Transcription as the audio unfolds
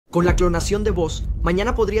Con la clonación de voz,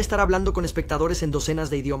 mañana podría estar hablando con espectadores en docenas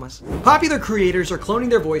de idiomas. Popular creators are cloning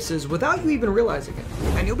their voices without you even realizing it.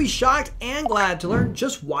 And you'll be shocked and glad to learn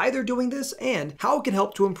just why they're doing this and how it can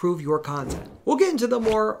help to improve your content. We'll get into the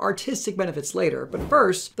more artistic benefits later, but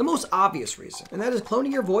first, the most obvious reason, and that is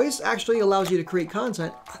cloning your voice actually allows you to create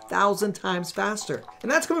content 1,000 times faster.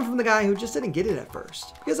 And that's coming from the guy who just didn't get it at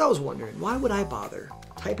first. Because I was wondering, why would I bother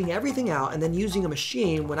typing everything out and then using a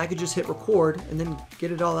machine when I could just hit record and then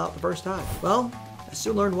get it all out the first time? Well, I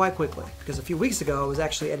soon learned why quickly, because a few weeks ago I was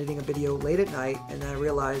actually editing a video late at night and then I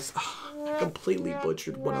realized I completely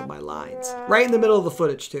butchered one of my lines. Right in the middle of the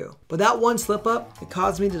footage too. But that one slip up, it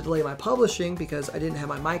caused me to delay my publishing because I didn't have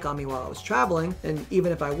my mic on me while I was traveling, and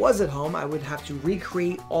even if I was at home, I would have to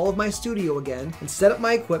recreate all of my studio again and set up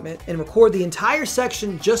my equipment and record the entire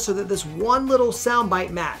section just so that this one little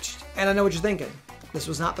soundbite matched. And I know what you're thinking. This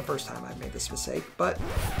was not the first time I've made this mistake, but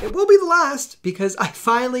it will be the last because I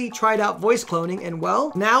finally tried out voice cloning and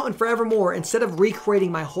well, now and forevermore, instead of recreating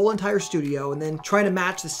my whole entire studio and then trying to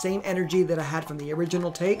match the same energy that I had from the original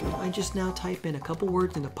take, I just now type in a couple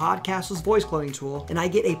words into Podcastle's voice cloning tool and I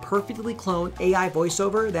get a perfectly cloned AI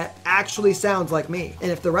voiceover that actually sounds like me. And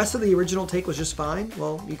if the rest of the original take was just fine,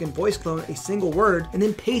 well, you can voice clone a single word and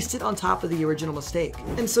then paste it on top of the original mistake.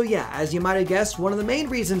 And so yeah, as you might have guessed, one of the main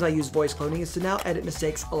reasons I use voice cloning is to now edit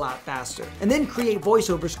mistakes a lot faster, and then create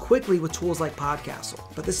voiceovers quickly with tools like Podcastle.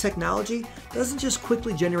 But this technology doesn't just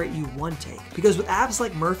quickly generate you one take, because with apps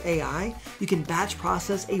like Murph AI, you can batch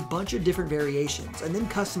process a bunch of different variations and then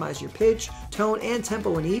customize your pitch, tone, and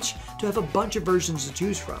tempo in each to have a bunch of versions to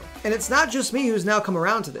choose from. And it's not just me who's now come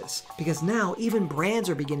around to this, because now even brands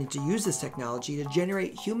are beginning to use this technology to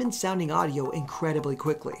generate human-sounding audio incredibly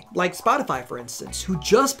quickly. Like Spotify, for instance, who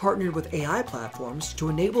just partnered with AI platforms to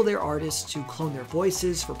enable their artists to clone their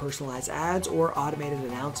voices for personalized ads or automated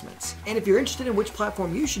announcements. And if you're interested in which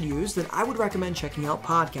platform you should use, then I would recommend checking out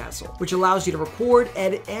Podcastle, which allows you to record,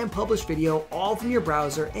 edit, and publish video all from your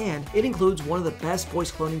browser, and it includes one of the best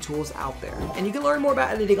voice cloning tools out there. And you can learn more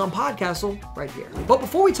about editing on Podcastle right here. But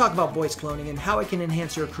before we talk about voice cloning and how it can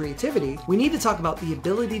enhance your creativity, we need to talk about the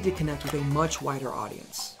ability to connect with a much wider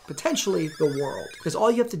audience. Potentially the world. Because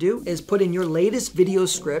all you have to do is put in your latest video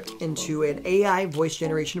script into an AI voice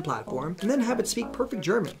generation platform and then have it speak perfect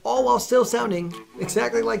German, all while still sounding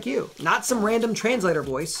exactly like you. Not some random translator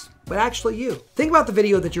voice, but actually you. Think about the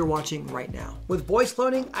video that you're watching right now. With voice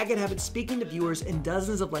cloning, I can have it speaking to viewers in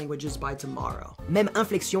dozens of languages by tomorrow. Même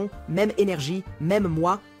inflexion, même énergie, même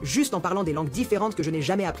moi, juste en parlant des langues différentes que je n'ai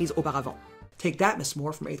jamais apprises auparavant. Take that, Miss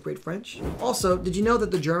Moore from 8th grade French. Also, did you know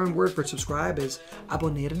that the German word for subscribe is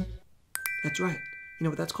abonnieren? That's right. You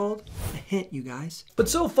know what that's called? A hint, you guys. But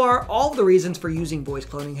so far, all of the reasons for using voice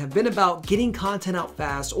cloning have been about getting content out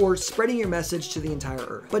fast or spreading your message to the entire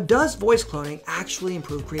earth. But does voice cloning actually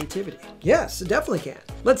improve creativity? Yes, it definitely can.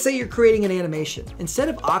 Let's say you're creating an animation. Instead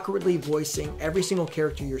of awkwardly voicing every single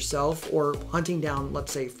character yourself or hunting down,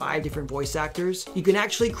 let's say, 5 different voice actors, you can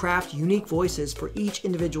actually craft unique voices for each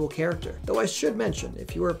individual character. Though I should mention,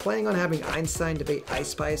 if you are planning on having Einstein debate Ice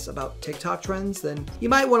Spice about TikTok trends, then you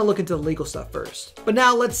might want to look into the legal stuff first. But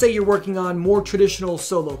now let's say you're working on more traditional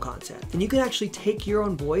solo content, and you can actually take your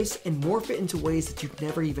own voice and morph it into ways that you've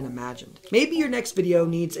never even imagined. Maybe your next video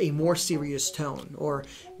needs a more serious tone, or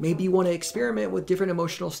maybe you want to experiment with different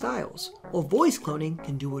emotional styles. Well, voice cloning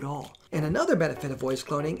can do it all. And another benefit of voice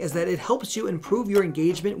cloning is that it helps you improve your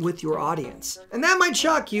engagement with your audience. And that might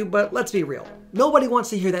shock you, but let's be real. Nobody wants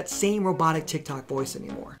to hear that same robotic TikTok voice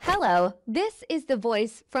anymore. Hello, this is the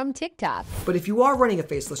voice from TikTok. But if you are running a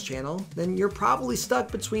faceless channel, then you're probably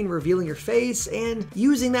stuck between revealing your face and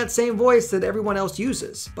using that same voice that everyone else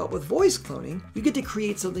uses. But with voice cloning, you get to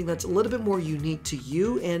create something that's a little bit more unique to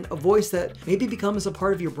you and a voice that maybe becomes a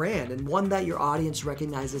part of your brand and one that your audience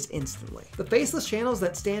recognizes instantly. The faceless channels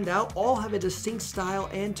that stand out all have a distinct style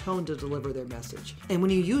and tone to deliver their message. And when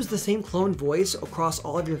you use the same cloned voice across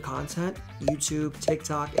all of your content, YouTube,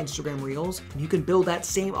 TikTok, Instagram Reels, you can build that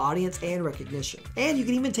same audience and recognition. And you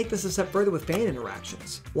can even take this a step further with fan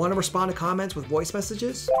interactions. Want to respond to comments with voice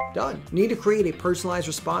messages? Done. Need to create a personalized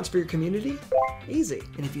response for your community? Easy.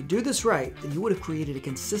 And if you do this right, then you would have created a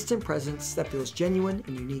consistent presence that feels genuine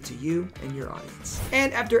and unique to you and your audience.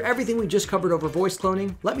 And after everything we just covered over voice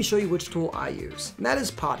cloning, let me show you which tool I use. And that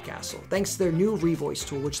is Podcastle, thanks to their new Revoice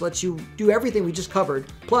tool, which lets you do everything we just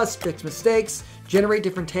covered, plus fix mistakes, generate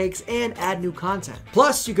different takes, and add new content.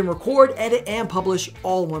 Plus, you can record, edit, and publish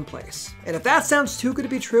all in one place. And if that sounds too good to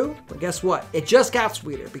be true, well, guess what? It just got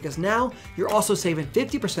sweeter, because now you're also saving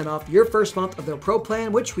 50% off your first month of their Pro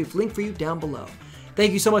plan, which we've linked for you down below.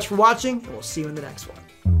 Thank you so much for watching, and we'll see you in the next one.